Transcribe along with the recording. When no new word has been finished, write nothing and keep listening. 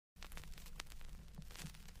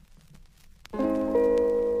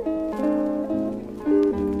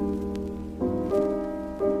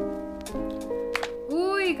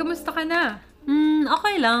muna.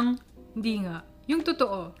 Okay lang. Hindi nga. Yung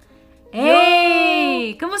totoo.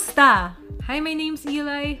 Hey! Kamusta? Hi, my name's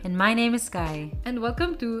Eli. And my name is Sky. And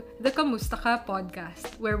welcome to the Kamusta Ka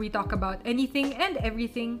podcast, where we talk about anything and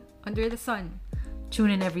everything under the sun.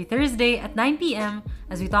 Tune in every Thursday at 9 p.m.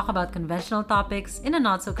 as we talk about conventional topics in a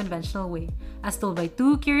not-so-conventional way, as told by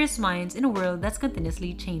two curious minds in a world that's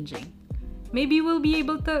continuously changing. Maybe we'll be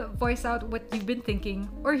able to voice out what you've been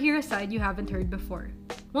thinking or hear a side you haven't heard before.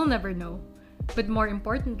 We'll never know. But more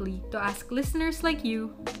importantly, to ask listeners like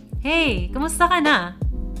you, Hey! Kamusta ka na?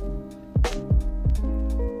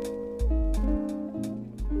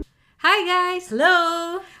 Hi guys!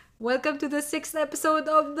 Hello! Welcome to the 6th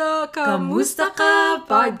episode of the Kamusta Ka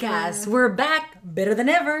podcast. We're back, better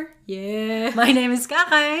than ever. Yeah! My name is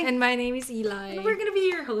Kakay. And my name is Eli. And we're gonna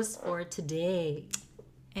be your hosts for today.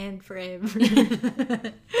 And forever.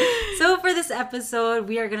 So for this episode,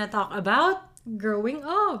 we are gonna talk about Growing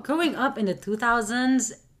up. growing up in the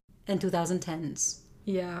 2000s and 2010s.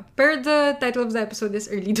 Yeah. Pero the title of the episode is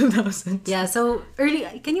early 2000s. Yeah, so early,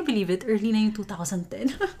 can you believe it? Early na yung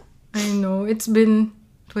 2010. I know. It's been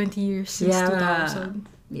 20 years since 2000.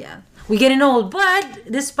 Yeah. We're getting old, but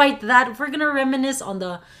despite that, we're gonna reminisce on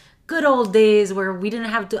the good old days where we didn't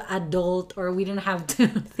have to adult or we didn't have to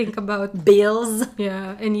Think about, bills.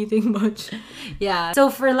 yeah, anything much. Yeah. So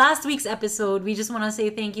for last week's episode, we just want to say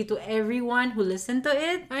thank you to everyone who listened to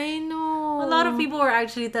it. I know. A lot of people were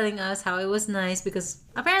actually telling us how it was nice because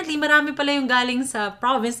apparently marami pala yung galing sa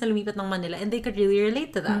province na lumipat ng Manila and they could really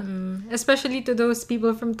relate to that. Especially to those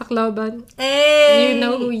people from Tacloban. Hey! You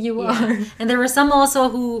know who you are. And there were some also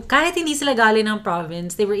who, kahit hindi sila galing ng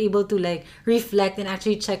province, they were able to like reflect and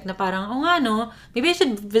actually check na parang, oh nga no, maybe I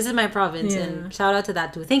should visit my province. Yeah. And shout out to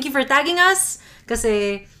that too. Thank you for tagging us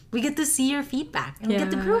kasi we get to see your feedback and we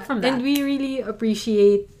get to grow from that. And we really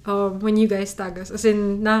appreciate when you guys tag us. As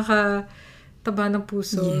in, nakakataba ng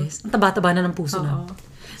puso. Yes. Ang taba-taba na ng puso na.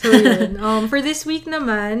 So yun. For this week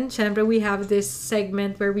naman, syempre we have this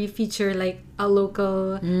segment where we feature like a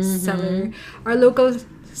local seller. Our local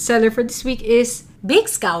seller for this week is Bake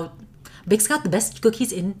Scout. Bake Scout, the best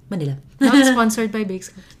cookies in Manila. not sponsored by Bake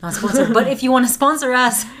Scout. Not sponsored. But if you want to sponsor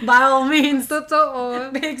us, by all means,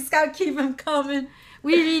 Totoo. Bake Scout, keep them coming.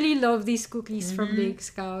 We really love these cookies from Bake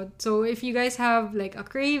Scout. So if you guys have like a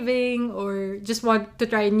craving or just want to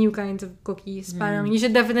try new kinds of cookies, parang you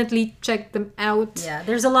should definitely check them out. Yeah,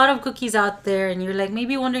 there's a lot of cookies out there and you're like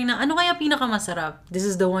maybe wondering na ano kaya pinakamasarap? This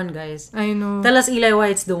is the one, guys. I know. Tell us, Eli,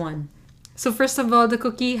 why it's the one. So first of all, the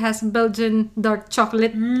cookie has Belgian dark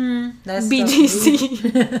chocolate. That's BGC.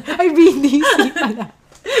 Ay, BDC pala.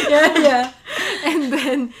 yeah. And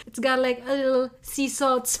then it's got like a little sea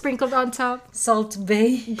salt sprinkled on top. Salt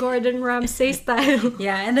Bay. Gordon Ramsay style.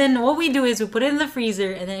 Yeah, and then what we do is we put it in the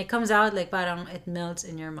freezer and then it comes out like parang it melts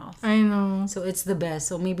in your mouth. I know. So it's the best.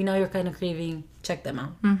 So maybe now you're kind of craving. Check them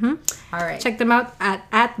out. All right. Check them out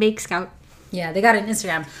at Bake Scout. Yeah, they got an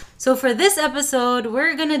Instagram. So for this episode,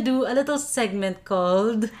 we're gonna do a little segment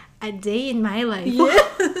called A Day in My Life.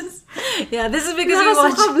 Yes. Yeah, this is because we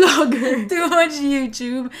Nasa watch ka vlogger. too much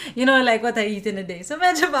YouTube. You know, like what I eat in a day. So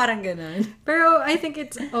medyo parang ganun. Pero I think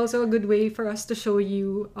it's also a good way for us to show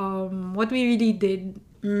you what we really did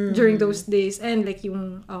during those days and like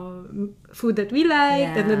yung food that we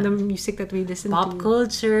liked and then the music that we listened Pop to.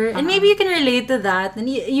 culture. And maybe you can relate to that. And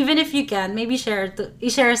even if you can, maybe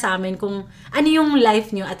i-share sa amin kung ano yung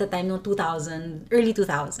life nyo at the time ng 2000, early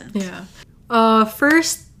 2000. Yeah.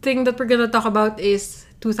 First thing that we're gonna talk about is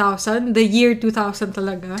 2000, the year 2000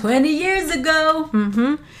 talaga. 20 years ago!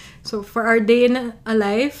 So for our day in a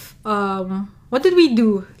life, what did we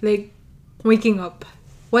do? Like waking up.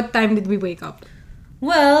 What time did we wake up?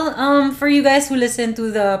 Well, for you guys who listen to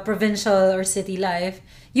the provincial or city life,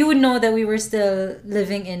 you would know that we were still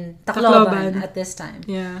living in Tacloban at this time.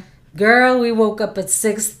 Yeah. Girl, we woke up at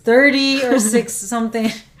 6:30 or 6 something.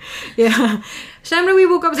 Yeah. Syempre, we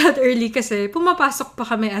woke up that early kasi pumapasok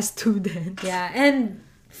pa kami as students. Yeah, and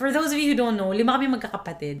for those of you who don't know, 5 kami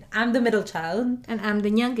magkakapatid. I'm the middle child. And I'm the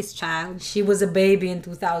youngest child. She was a baby in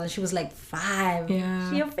 2000. She was like 5. Yeah.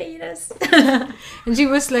 She a fetus. And she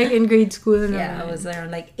was like in grade school. Yeah, I was around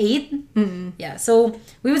like 8. Yeah, so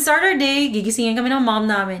we would start our day, gigisingin kami ng mom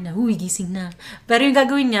namin na, huy, gising na. Pero yung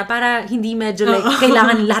gagawin niya, para hindi medyo like,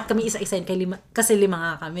 kailangan lahat kami isa-isain kasi 5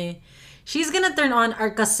 nga kami. She's gonna turn on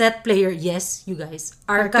our cassette player. Yes, you guys.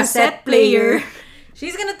 Our cassette player.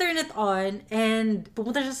 She's gonna turn it on and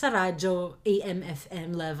pupunta siya sa radyo, AM,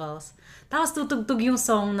 FM levels. Tapos tutugtog yung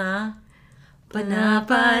song na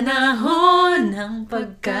Panapanahon ng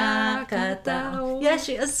pagkakataon. Yeah,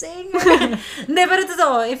 she a singer. Hindi, pero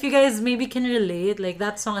totoo, if you guys maybe can relate, like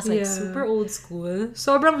that song is like super old school.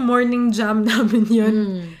 Sobrang morning jam namin yun.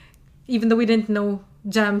 Even though we didn't know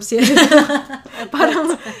jams yet.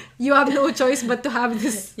 Parang you have no choice but to have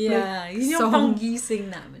this yun yung song. panggising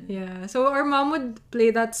namin. Yeah. So our mom would play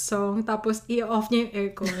that song tapos i-off niya yung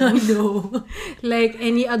aircon. No. Like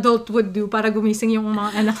any adult would do para gumising yung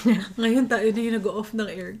mga anak niya. Ngayon tayo na yung nag-off ng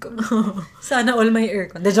aircon. Sana all my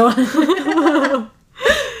aircon. The joke.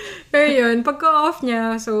 Pero yun, pagka-off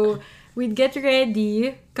niya, so we'd get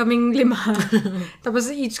ready, kaming 5.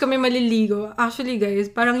 Tapos each kami maliligo. Actually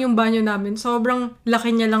guys, parang yung banyo namin, sobrang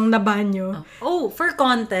laki niya lang na banyo. Oh, for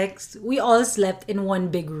context, we all slept in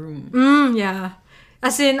one big room. Yeah.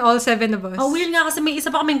 As in, all 7 of us. Oh, weird nga kasi may isa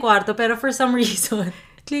pa kaming kwarto, pero for some reason,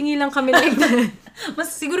 clingy lang kami like that.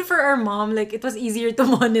 mas siguro for our mom, like, it was easier to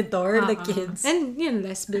monitor the kids. And yun,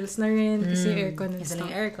 less bills na rin kasi aircon and Kasi stuff.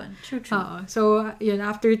 lang aircon. True. So, yun,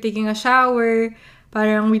 after taking a shower,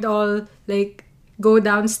 parang we'd all, like, go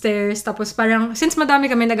downstairs. Tapos parang, since madami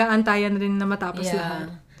kami, nag-aantayan rin na matapos lahat.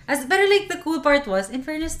 Pero like, the cool part was, in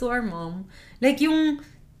fairness to our mom, like, yung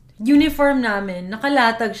uniform namin,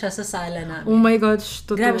 nakalatag siya sa sala namin. Oh my gosh,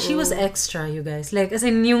 totoo. Grabe, she was extra, you guys. Like, as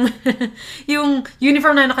in, yung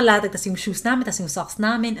uniform na nakalatag, tas yung shoes namin, tas yung socks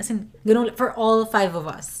namin, as in, ganun, for all 5 of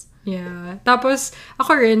us. Yeah. Tapos,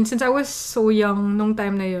 ako rin, since I was so young nung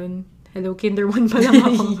time na yun, hello, kinder 1 pa lang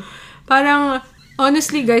ako. Parang,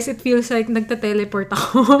 honestly, guys, it feels like nagta-teleport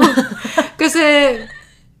ako. Kasi,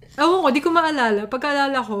 ewan ko, di ko maalala.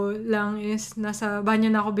 Pagkaalala ko lang is, nasa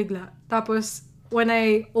banyo na ako bigla. Tapos, when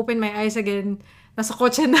I open my eyes again, nasa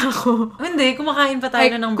kotse na ako. Hindi, kumakain pa tayo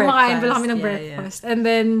na ng breakfast. Kumakain pala kami ng breakfast. And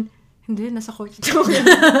then, hindi, nasa kotse na ako.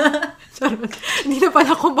 Charot. Hindi na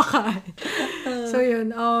pala kumakain. So,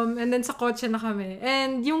 yun. And then, sa kotse na kami.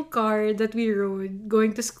 And yung car that we rode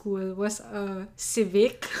going to school was a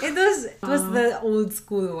Civic. It was the old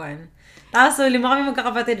school one. Tapos, so, 5 kami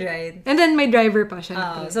magkakapatid, right? And then, may driver pa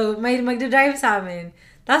siya. So, may magdadrive sa amin.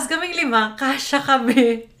 Tapos, kaming 5, kasya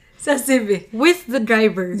kami sa Civic. With the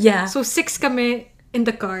driver. Yeah. So, 6 kami in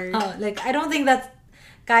the car. Like, I don't think that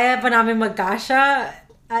kaya pa namin magkasya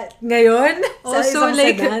ngayon sa Also, isang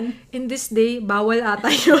like, sedan. in this day, bawal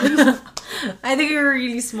ata yun. I think we were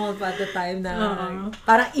really small pa at the time na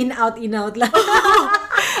parang in-out lang.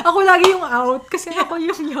 Ako lagi yung out kasi ako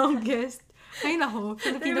yung youngest. Ay nako,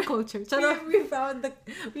 Filipino culture.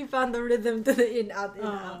 We found the rhythm to the in-out.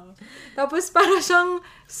 Tapos para siyang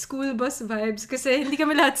school bus vibes kasi hindi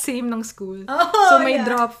kami lahat same ng school. So may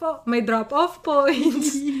drop off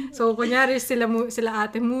points. So kunyari sila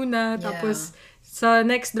ate muna, tapos sa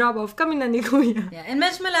next drop-off, kami na ni Kuya. Yeah, and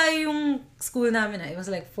medyo malayo yung school namin. It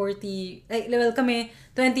was like 40, well, kami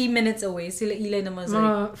 20 minutes away. Sila Eli naman was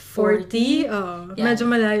like 40. Medyo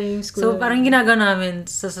malayo yung school. So, parang ginagawa namin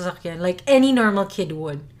sa sasakyan, like any normal kid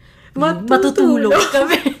would. Matutulog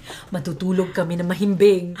kami. Matutulog kami na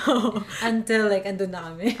mahimbing. Until like, andun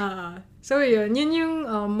na kami. So, yun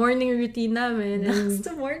yung morning routine namin. That's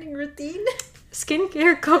the morning routine.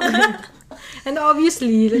 Skincare kami. And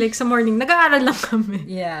obviously, like sa morning, nag-aaral lang kami.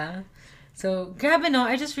 Yeah. So, grabe no,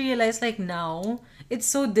 I just realized like now, it's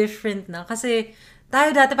so different na. Kasi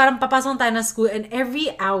tayo dati parang papasok tayo na school and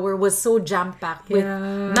every hour was so jam-packed with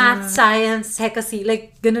math, science, hekasi.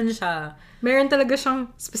 Like, ganun siya. Meron talaga siyang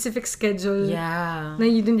specific schedule. Yeah. Na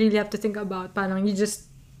you didn't really have to think about. Parang you just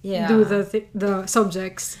do the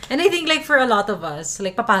subjects. And I think like for a lot of us,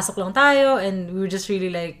 like papasok lang tayo and we were just really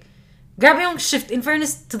like, grabe yung shift. In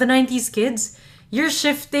fairness to the 90s kids, your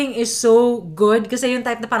shifting is so good kasi yung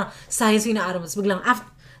type na parang science yung inaaral mo. Tapos biglang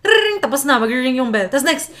tapos na, mag-ring yung bell. Tapos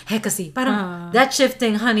next, hekasi. Parang that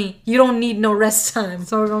shifting, honey, you don't need no rest time.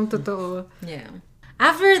 Sobrang totoo. Yeah.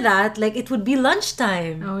 After that, like, it would be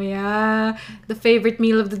lunchtime. Oh, yeah. The favorite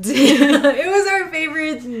meal of the day. It was our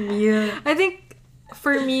favorite meal. I think,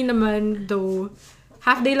 for me naman, though,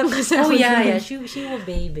 half day lang kasi ako. Oh, yeah. She was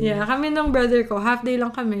baby. Yeah, kami ng brother ko, half day lang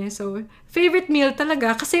kami. So, favorite meal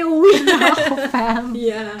talaga kasi uwi na ako, fam.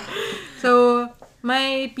 Yeah. So,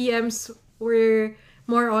 my PMs were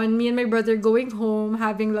more on me and my brother going home,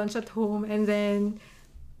 having lunch at home, and then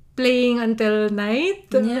playing until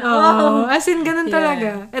night. Yeah. As in, ganun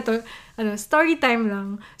talaga. Ito, story time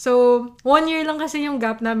lang. So, 1 year lang kasi yung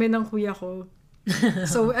gap namin ng kuya ko.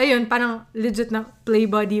 So, ayun, parang legit na play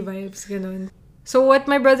body vibes, ganun. So, what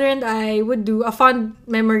my brother and I would do, a fond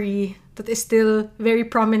memory that is still very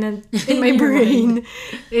prominent in my brain,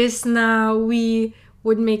 is na we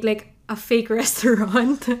would make like a fake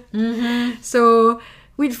restaurant. Mm-hmm. So,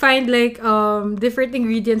 we'd find like different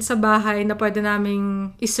ingredients sa bahay na pwede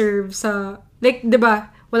naming iserve sa, like, di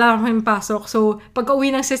ba, wala kaming pasok. So,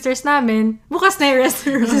 pagka-uwi ng sisters namin, bukas na yung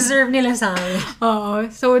restaurant. Isi-serve nila sa amin. Oo.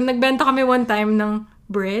 So, nagbenta kami one time ng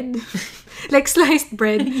bread. Like, sliced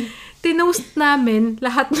bread. Tinost namin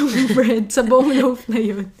lahat ng bread sa buong loaf na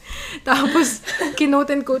yun. Tapos,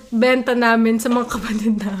 kinote and quote, benta namin sa mga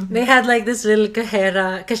kapatid namin. They had like this little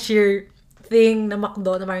cashier thing na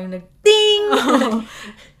McDo na parang nag-ting! Oh.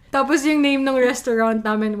 Tapos, yung name ng restaurant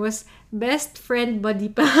namin was Best Friend Buddy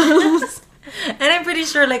Pals. And I'm pretty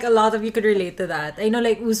sure like a lot of you could relate to that. I know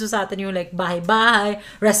like uso sa atin yung like bahay-bahay,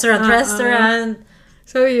 restaurant.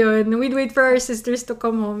 So, yun. We'd wait for our sisters to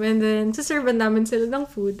come home and then saservan namin sila ng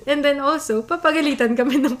food. And then also, papagalitan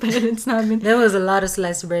kami ng parents namin. There was a lot of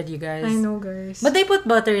sliced bread, you guys. I know, guys. But they put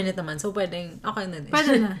butter in it naman, so pwedeng okay na din.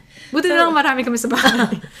 Pwede na. Buti na lang marami kami sa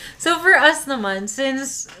bahay. So, for us naman,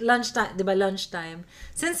 since lunchtime, di ba lunchtime,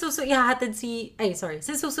 since susunduin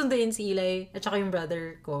si Eli at saka yung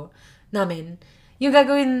brother ko, namin, yung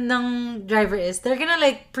gagawin ng driver is, they're gonna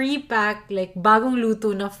like pre-pack like bagong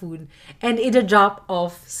luto na food and i-drop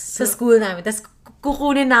off sa school namin. Tapos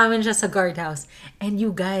kukunin namin siya sa guardhouse. And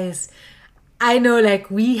you guys, I know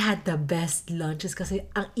like we had the best lunches kasi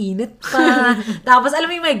ang init pa. Tapos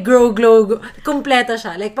alam mo yung may glow, kompleto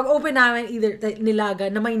siya. Like pag open namin, either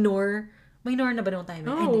nilaga na may nor na ba nung time?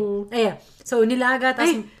 Oh. Ay, so nilaga,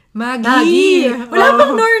 tapos Maggie! Wala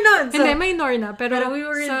pang nor nun! So, hindi, may nor na. Pero we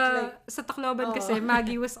were sa Tacloban kasi,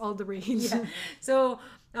 Maggie was all the rage. Yeah. So,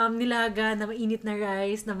 nilaga na mainit na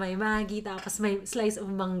rice, na may Maggie, tapos may slice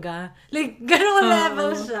of mangga. Like, ganun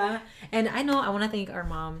level siya. And I know, I wanna thank our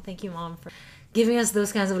mom. Thank you, Mom, for giving us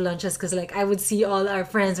those kinds of lunches because like I would see all our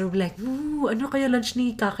friends would be like, ooh, ano kaya lunch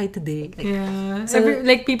ni Kakay today? Like, yeah. So,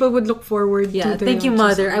 like people would look forward to the thank you,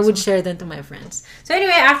 Mother. I would share them to my friends. So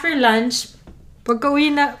anyway, after lunch,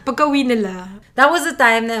 pagka-uwi nila, that was the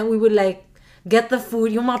time that we would like get the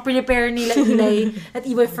food, yung mga prepare nila Eli at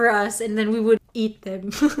Iboy for us, and then we would eat them.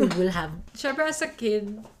 We will have. Syempre as a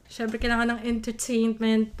kid, kailangan ng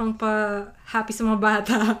entertainment, pang pa-happy sa mga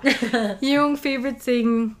bata. Yung favorite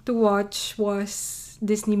thing to watch was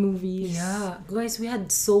Disney movies. Yeah. Guys, we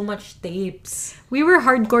had so much tapes. We were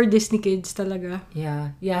hardcore Disney kids talaga.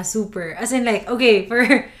 Yeah. Yeah, super. As in like, okay,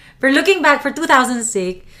 for looking back for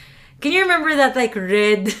 2006, can you remember that like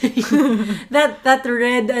red, that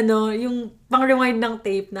red, yung pang-rewind ng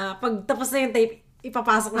tape na pag tapos na yung tape,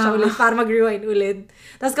 ipapasok mo siya ulit para mag-rewind ulit.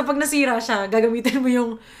 Tapos kapag nasira siya, gagamitin mo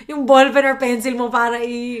yung ballpen or pencil mo para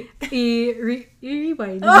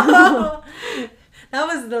i-rewind. Oh, that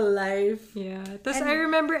was the life. Yeah. Tapos I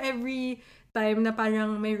remember every time na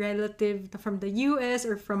parang may relative from the US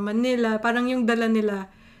or from Manila, parang yung dala nila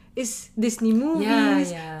is Disney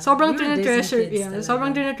movies. Yeah. Sobrang tinatreasure. Yeah,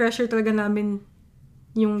 sobrang tinatreasure talaga namin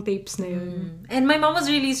yung tapes na yun. And my mom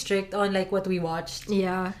was really strict on like what we watched.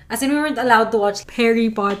 Yeah. As in, we weren't allowed to watch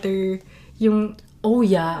Harry Potter, yung... Oh,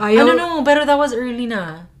 yeah. Ayaw... No, pero that was early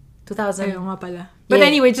na. 2000. Ayaw nga pala. But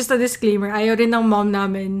anyway, just a disclaimer, ayaw rin ng mom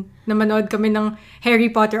namin na manood kami ng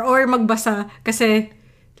Harry Potter or magbasa kasi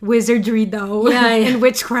wizardry daw. Yeah. And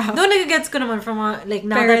witchcraft. No, nagagets ko naman from a like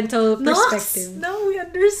parental perspective. No, we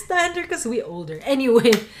understand her because we older.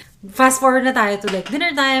 Anyway, fast forward na tayo to like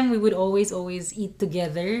dinner time. We would always eat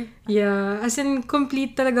together. Yeah. As in,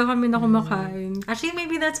 complete talaga kami na kumakain. Actually,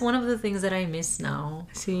 maybe that's one of the things that I miss now.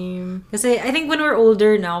 Same. Kasi I think when we're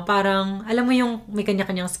older now, parang, alam mo yung may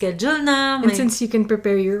kanya-kanyang schedule na. And since you can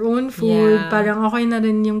prepare your own food, parang okay na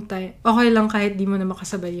rin yung time. Okay lang kahit di mo na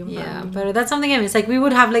makasabay yung family. Pero that's something I miss. Like, we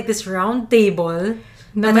would have like this round table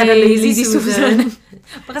na may lazy Susan.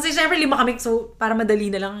 Kasi syempre 5 kami, so para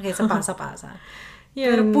madali na lang kaysa pasa-pasa.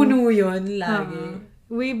 Yeah. Pero puno yun lagi.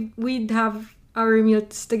 We'd have our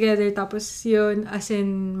meals together, tapos yun, as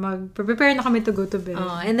in, prepare na kami to go to bed.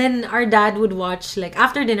 And then our dad would watch, like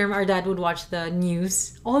after dinner, our dad would watch the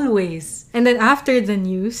news. Always. And then after the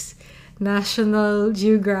news, National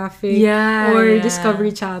Geographic or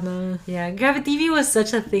Discovery Channel. Yeah, Gravity TV was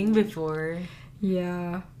such a thing before.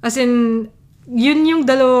 Yeah. As in, yun yung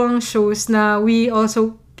dalawang shows na we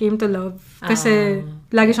also came to love. Kasi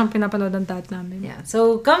lagi siyang pinapanood ng dad namin. Yeah.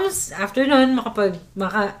 So, comes afternoon,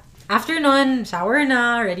 afternoon, shower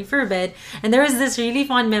na, ready for bed. And there was this really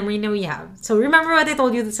fun memory na we have. So, remember what I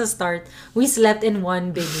told you at the start? We slept in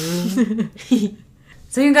one big room.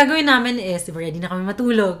 So, yung gagawin namin is, ready na kami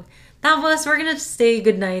matulog. Tapos, we're gonna say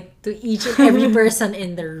goodnight to each and every person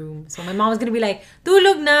in the room. So, my mom was gonna be like,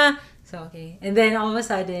 tulog na! So, okay. And then, all of a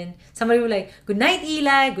sudden, somebody would like, good night,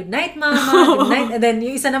 Eli. Good night, Mama. Good night. And then,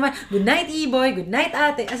 yung isa naman, good night, E-boy. Good night,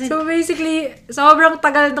 ate. As in, So basically, sobrang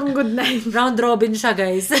tagal ng good night. round robin siya,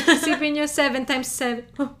 guys. Isipin nyo, 7 times 7.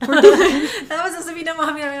 Tapos sasabihin ng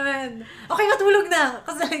mami namin, okay, matulog na.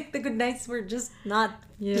 Kasi like, the good nights were just not,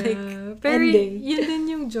 like, Pero ending. yun din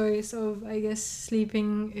yung joys of, I guess,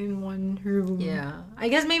 sleeping in one room. Yeah. I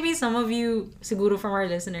guess maybe some of you, siguro from our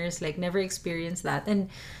listeners, like, never experienced that. And,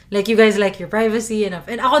 like, you guys like your privacy enough.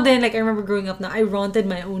 And ako din, like, I remember growing up na, I wanted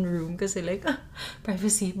my own room kasi, like,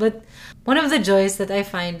 privacy. But one of the joys that I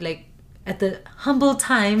find, like, at the humble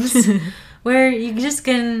times, where you just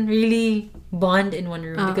can really bond in one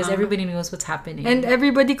room because everybody knows what's happening. And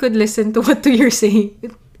everybody could listen to what you're saying.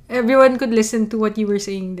 Everyone could listen to what you were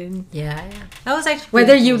saying then. Yeah. That was actually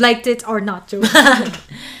Whether pretty you cool. liked it or not, Joe.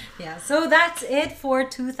 Yeah, so that's it for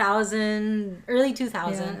 2000, early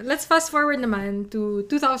 2000. Yeah. Let's fast forward naman to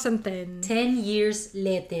 2010. 10 years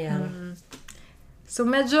later. So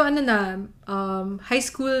medyo high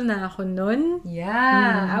school na ako nun.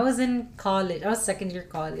 Yeah, I was in college. I was second year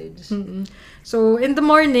college. So in the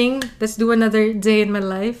morning, let's do another day in my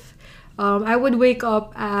life. I would wake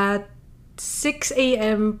up at 6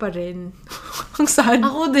 a.m. pa rin. Ang sad.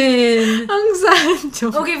 Ako din. Ang sad, Joe.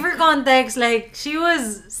 Okay, for context, like, she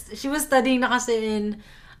was studying na kasi in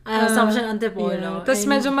Assumption Antipolo. Tapos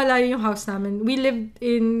medyo malayo yung house namin. We lived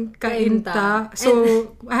in Cainta.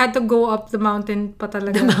 So, I had to go up the mountain pa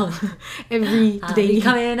talaga. Every day.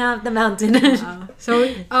 Coming up the mountain. So,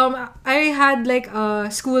 I had like a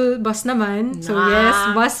school bus naman. So,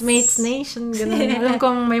 yes, busmates nation. Ganun. Alam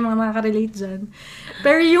kong may mga nakaka-relate dyan.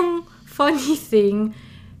 Pero yung funny thing,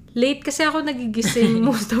 late kasi ako nagigising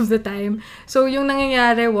most of the time. So, yung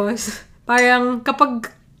nangyayari was, parang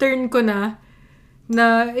kapag turn ko na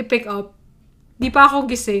i-pick up, di pa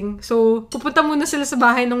ako gising. So, pupunta muna sila sa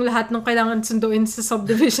bahay nung lahat nung kailangan sunduin sa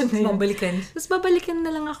subdivision na yun. Babalikan. Tapos babalikan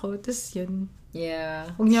na lang ako. Tapos yun.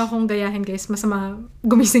 Yeah. Huwag niyo akong gayahin, guys. Masama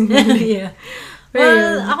gumising na. Yeah.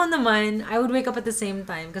 Well, ako naman, I would wake up at the same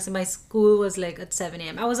time kasi my school was like at 7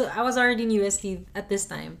 a.m. I was already in UST at this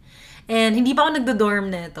time. And hindi pa ako nagdo-dorm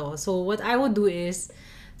neto. So, what I would do is,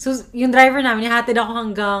 so, yung driver namin, ihatid ako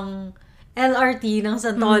hanggang LRT ng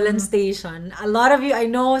Santolan Station. A lot of you, I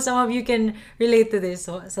know some of you can relate to this.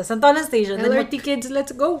 So, sa Santolan Station. LRT kids,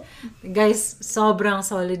 let's go! Guys, sobrang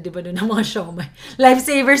solid, di ba, doon ang mga show.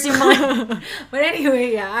 Lifesavers yung mga... But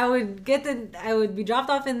anyway, yeah, I would be dropped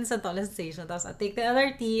off in Santolan Station. Tapos I'd take the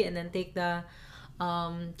LRT and then take the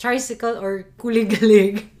tricycle or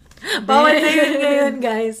kulig-galig. Bawal na yun ngayon,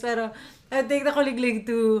 guys. Pero, I'd take the kulig-galig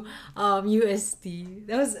to UST.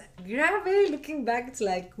 That was, grabe, looking back, it's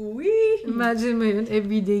like, wee! Imagine mo yun,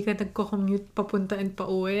 everyday ka nagko-commute papunta and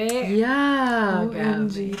pauwi. Yeah,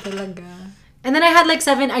 OMG talaga. And then I had like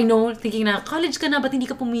 7, I know, thinking na, college ka na, ba't hindi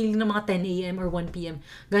ka pumili ng mga 10 a.m. or 1 p.m.?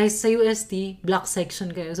 Guys, sa UST, block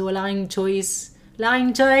section kayo. So, wala kayong choice.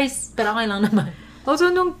 Pero okay lang naman.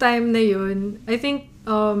 Also, nung time na yun, I think,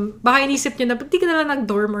 baka inisip nyo na, ba't di ka na lang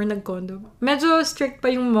nag-dorm or nag-condo? Medyo strict pa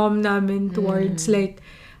yung mom namin towards, like,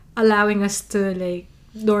 allowing us to, like,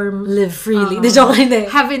 dorm. Live freely. The joke, hindi.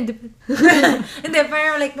 Have independence. Hindi,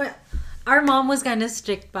 pero like, our mom was kind of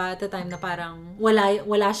strict pa at the time na parang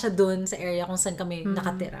wala siya dun sa area kung saan kami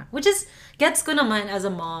nakatira. Which is, gets ko naman as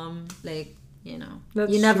a mom, like, you know,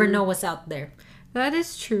 That's you never true. know what's out there. That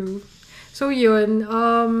is true. So, yun,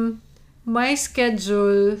 my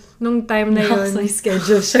schedule nung time na yun. May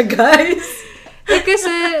schedule siya, guys.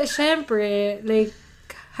 Kasi, syempre, like,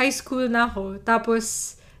 high school na ako.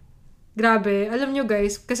 Tapos, grabe, alam nyo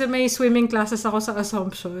guys, kasi may swimming classes ako sa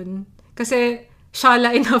Assumption. Kasi,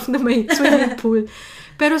 shala enough na may swimming pool.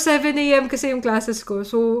 Pero 7 a.m. kasi yung classes ko.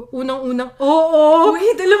 So, unang-unang,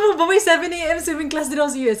 Wait, alam mo ba may 7 a.m. swimming class din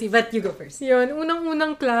ako sa USC? But you go first. Yun,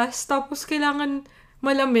 unang-unang class. Tapos, kailangan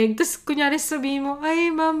malamig. Tapos, kunyari sabihin mo,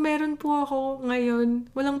 ay, ma'am, meron po ako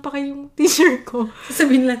ngayon. Walang pa kayong teacher ko.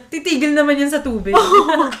 Sabihin lang, titigil naman yan sa tubig.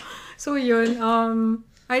 So, yun.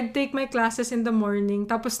 I'd take my classes in the morning.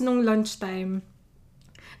 Tapos, nung lunchtime,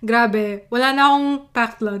 grabe, wala na akong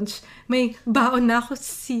packed lunch. May baon na ako,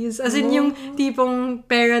 sis. As in, yung tipong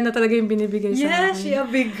pera na talaga yung binibigay sa akin. Yeah, she a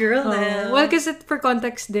big girl now. Well, kasi for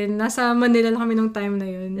context din, nasa Manila lang kami nung time na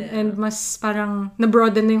yun. Yeah. And mas parang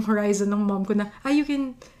na-broaden na yung horizon ng mom ko na, you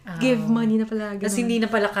can give money na pala. Kasi hindi na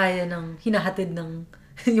pala kaya ng hinahatid ng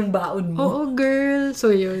yung baon mo. Oo, girl. So,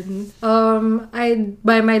 yun. I'd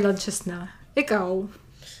buy my lunches na. Ikaw?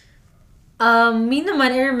 Me naman,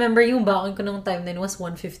 I remember yung baon ko nung time na yun was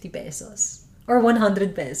 150 pesos. Or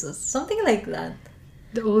 100 pesos. Something like that.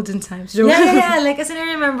 The olden times. Yeah. Like, kasi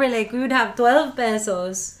I remember, like, we would have 12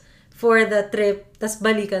 pesos for the trip, tas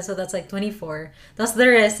balikan, so that's like 24. Tas the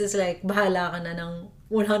rest is like, bahala ka na ng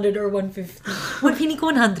 100 or 150. Hindi ko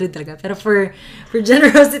 100 talaga, pero for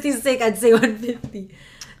generosity's sake, I'd say 150.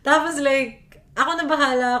 Tapos like, ako na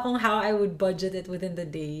bahala kung how I would budget it within the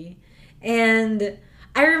day. And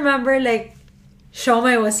I remember like,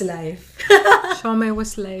 Siomai was life. Siomai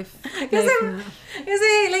was life.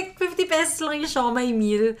 Kasi like 50 pesos lang yung siomai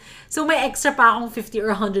meal. So may extra pa akong 50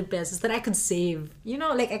 or 100 pesos that I could save. You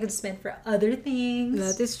know, like I could spend for other things.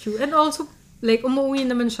 That is true. And also, like umuwi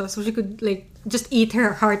naman siya so she could like just eat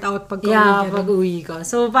her heart out pag pag-uwi ko.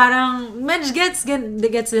 So parang medj gets din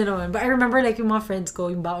naman. But I remember like yung mga friends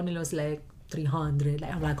ko, yung baon nila was like 300.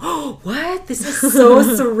 Like, I'm like, oh, what? This is so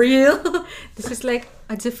surreal. This is like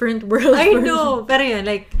a different world. I know. Pero yun,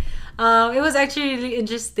 like, it was actually really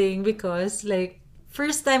interesting because, like,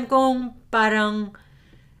 first time kong parang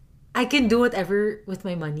I can do whatever with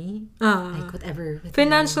my money. Like, whatever. With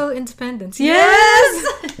financial independence. Yes!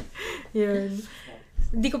 Yun.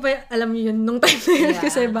 Hindi ko pa alam yun nung time na yun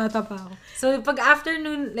kasi bata pa ako. So, pag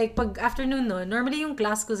afternoon nun, normally yung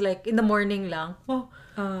class ko is like, in the morning lang.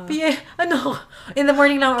 In the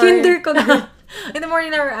morning lang. Kinder ko in the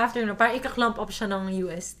morning or afternoon, parang ika-clump up siya ng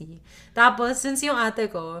UST. Tapos, since yung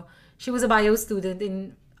ate ko, she was a bio student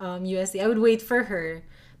in UST, I would wait for her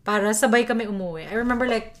para sabay kami umuwi. I remember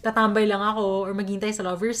like, tatambay lang ako or maghintay sa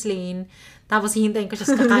Lover's Lane. Tapos, hihintayin ko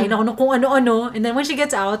siya, kakain ako ng kung ano-ano. And then, when she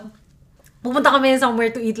gets out, pupunta kami somewhere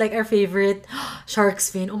to eat like our favorite shark's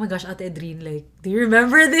fin. Oh my gosh, Ate Adrene, like, do you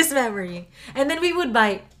remember this memory? And then we would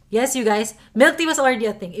buy, yes, you guys, milk tea was already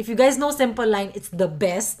a thing. If you guys know Simple Line, it's the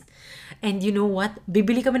best. And you know what?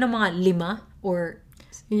 Bibili kami ng mga 5 or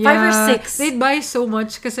 5 or 6. They'd buy so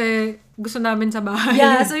much kasi gusto namin sa bahay.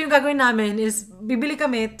 Yeah, so yung gagawin namin is, bibili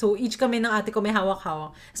kami, so each kami ng ate ko may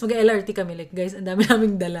hawak-hawak. Tapos mag-LRT kami, like, guys, ang dami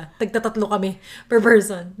naming dala. Tagtatatlo kami per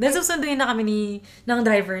person. Then susunduin na kami ng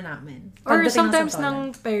driver namin. Or sometimes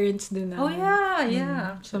ng parents din namin. Oh,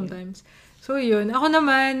 yeah. Sometimes. So, yun. Ako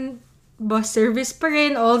naman, bus service pa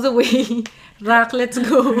rin all the way. Rock, let's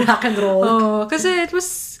go. Rock and roll. Kasi it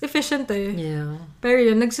was efficient eh. Yeah. Pero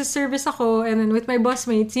yun, nagsiservice ako and then with my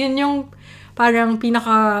busmates, yun yung parang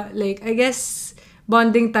pinaka, like, I guess,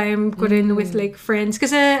 bonding time ko rin with like friends.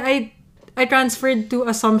 Kasi I transferred to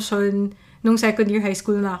Assumption nung second year high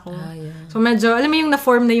school na ako. So medyo, alam mo yung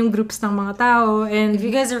na-form na yung groups ng mga tao. And if you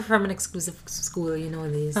guys are from an exclusive school, you know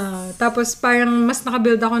this. Tapos parang mas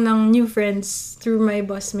nakabuild ako ng new friends through my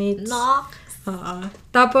busmates.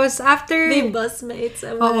 Tapos after... May busmates.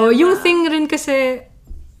 Yung thing rin kasi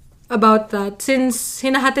about that, since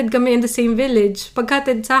hinahatid kami in the same village,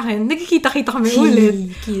 paghatid sa akin, nagkikita-kita kami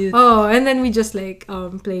ulit. Cute. And then we just like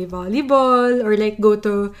play volleyball or like go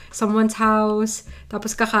to someone's house,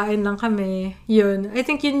 tapos kakain lang kami. Yun. I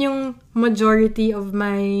think yun yung majority of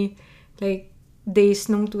my like days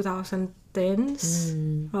nung 2010s.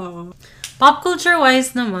 Pop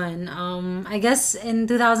culture-wise naman, I guess in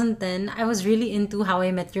 2010, I was really into How I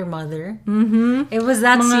Met Your Mother. Mm-hmm. It was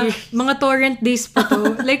that series. Mga torrent days pa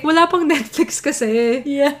to. Like, wala pang Netflix kasi.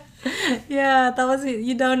 Yeah, tapos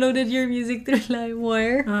you downloaded your music through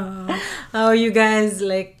LimeWire. You guys,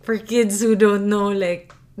 like, for kids who don't know, like,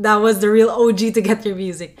 that was the real OG to get your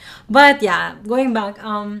music. But yeah, going back,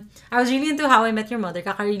 I was really into How I Met Your Mother.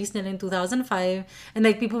 Kaka-release nila in 2005. And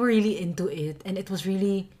like, people were really into it. And it was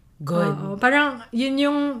really good. Parang yun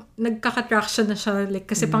yung nagkaka-traction na siya. Like,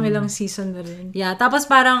 kasi pang ilang season na rin. Yeah, tapos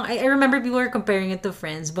parang, I remember people were comparing it to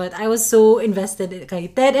Friends. But I was so invested kay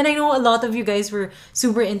Ted. And I know a lot of you guys were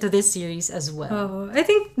super into this series as well. I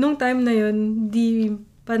think nung time na yun, di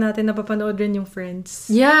pa natin napapanood rin yung Friends.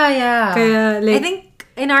 Yeah. Kaya like... I think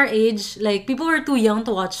in our age, like, people were too young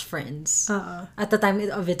to watch Friends at the time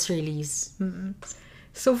of its release.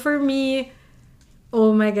 So for me,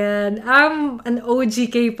 oh my God, I'm an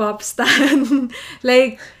OG K-pop stan.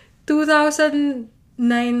 Like, 2009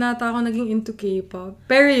 nata ako naging into K-pop.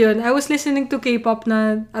 Pero yun, I was listening to K-pop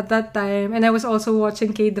na at that time and I was also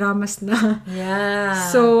watching K-dramas na.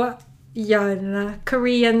 Yeah. So, yan,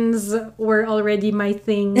 Koreans were already my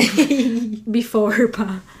thing before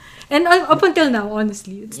pa. And up until now,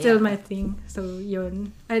 honestly, it's still my thing. So,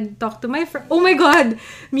 yun. I'd talk to my friends. Oh my God!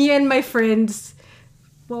 Me and my friends,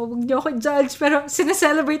 wow, wag niyo ako judge, pero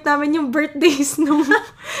sineselebrate namin yung birthdays nung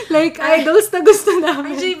like idols na gusto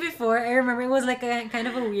namin. Actually, before, I remember it was like a kind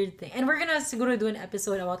of a weird thing. And we're gonna siguro do an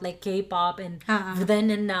episode about like K-pop and then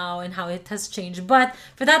and now and how it has changed. But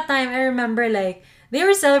for that time, I remember like they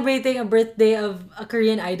were celebrating a birthday of a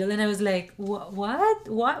Korean idol and I was like, what?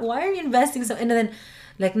 Why are you investing so? And then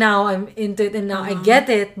Like now, I'm into it and now I get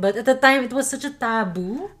it. But at the time, it was such a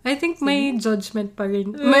taboo. I think may judgment pa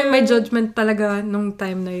rin. May judgment talaga nung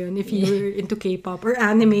time na yun if you were into K-pop or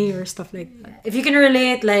anime or stuff like that. If you can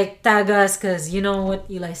relate, like, tag us because you know what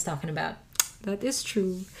Eli's talking about. That is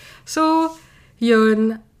true. So,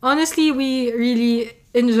 yun. Honestly, we really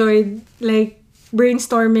enjoyed like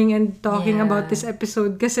brainstorming and talking about this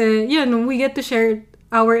episode kasi yun, we get to share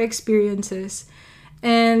our experiences.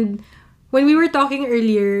 And when we were talking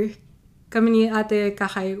earlier, kami ni Ate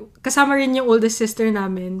Kakay, kasama rin yung oldest sister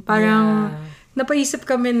namin. Parang napaisip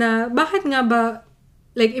kami na bakit nga ba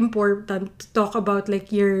like important to talk about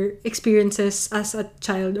like your experiences as a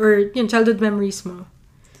child or yung childhood memories mo.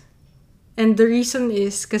 And the reason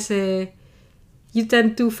is kasi you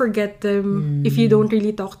tend to forget them if you don't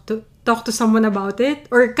really talk to someone about it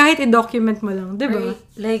or kahit i-document mo lang, 'di ba? Right?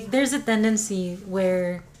 Like there's a tendency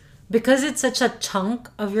where because it's such a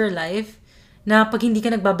chunk of your life na pag hindi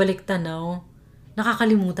ka nagbabalik tanaw,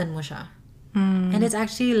 nakakalimutan mo siya. And it's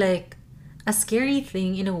actually like a scary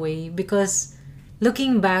thing in a way because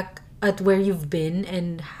looking back at where you've been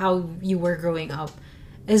and how you were growing up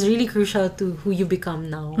is really crucial to who you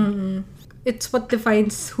become now. It's what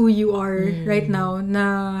defines who you are right now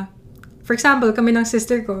na, for example, kami ng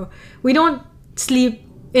sister ko, we don't sleep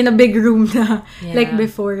in a big room na like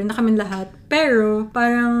before, na kami lahat. Pero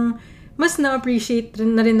parang mas na-appreciate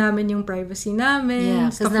na rin namin yung privacy namin. Yeah,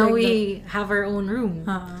 because now we have our own room.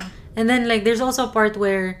 And then like there's also a part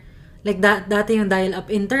where like dati yung dial-up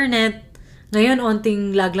internet, ngayon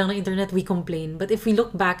onting lag lang ng internet, we complain. But if we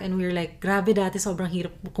look back and we're like, grabe dati sobrang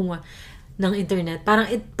hirap kumuha ng internet. Parang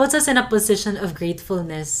it puts us in a position of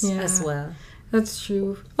gratefulness as well. That's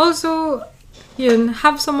true. Also, yun,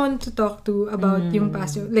 have someone to talk to about yung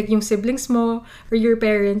past, like yung siblings mo or your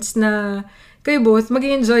parents na kayo both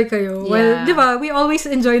mag-enjoy kayo. Well, di ba, we always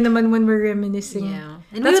enjoy naman when we're reminiscing. Yeah.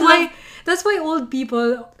 And that's why old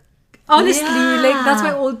people, honestly, like that's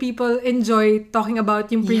why old people enjoy talking about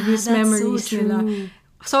yung previous memories so nila.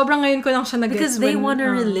 Sobrang ngayon ko lang siya nag-gets because they want to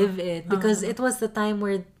relive it. Because it was the time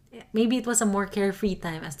where maybe it was a more carefree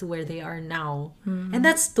time as to where they are now. And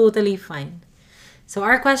that's totally fine. So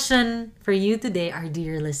our question for you today, our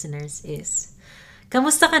dear listeners, is,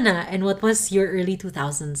 kamusta ka na and what was your early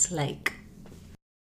 2000s like?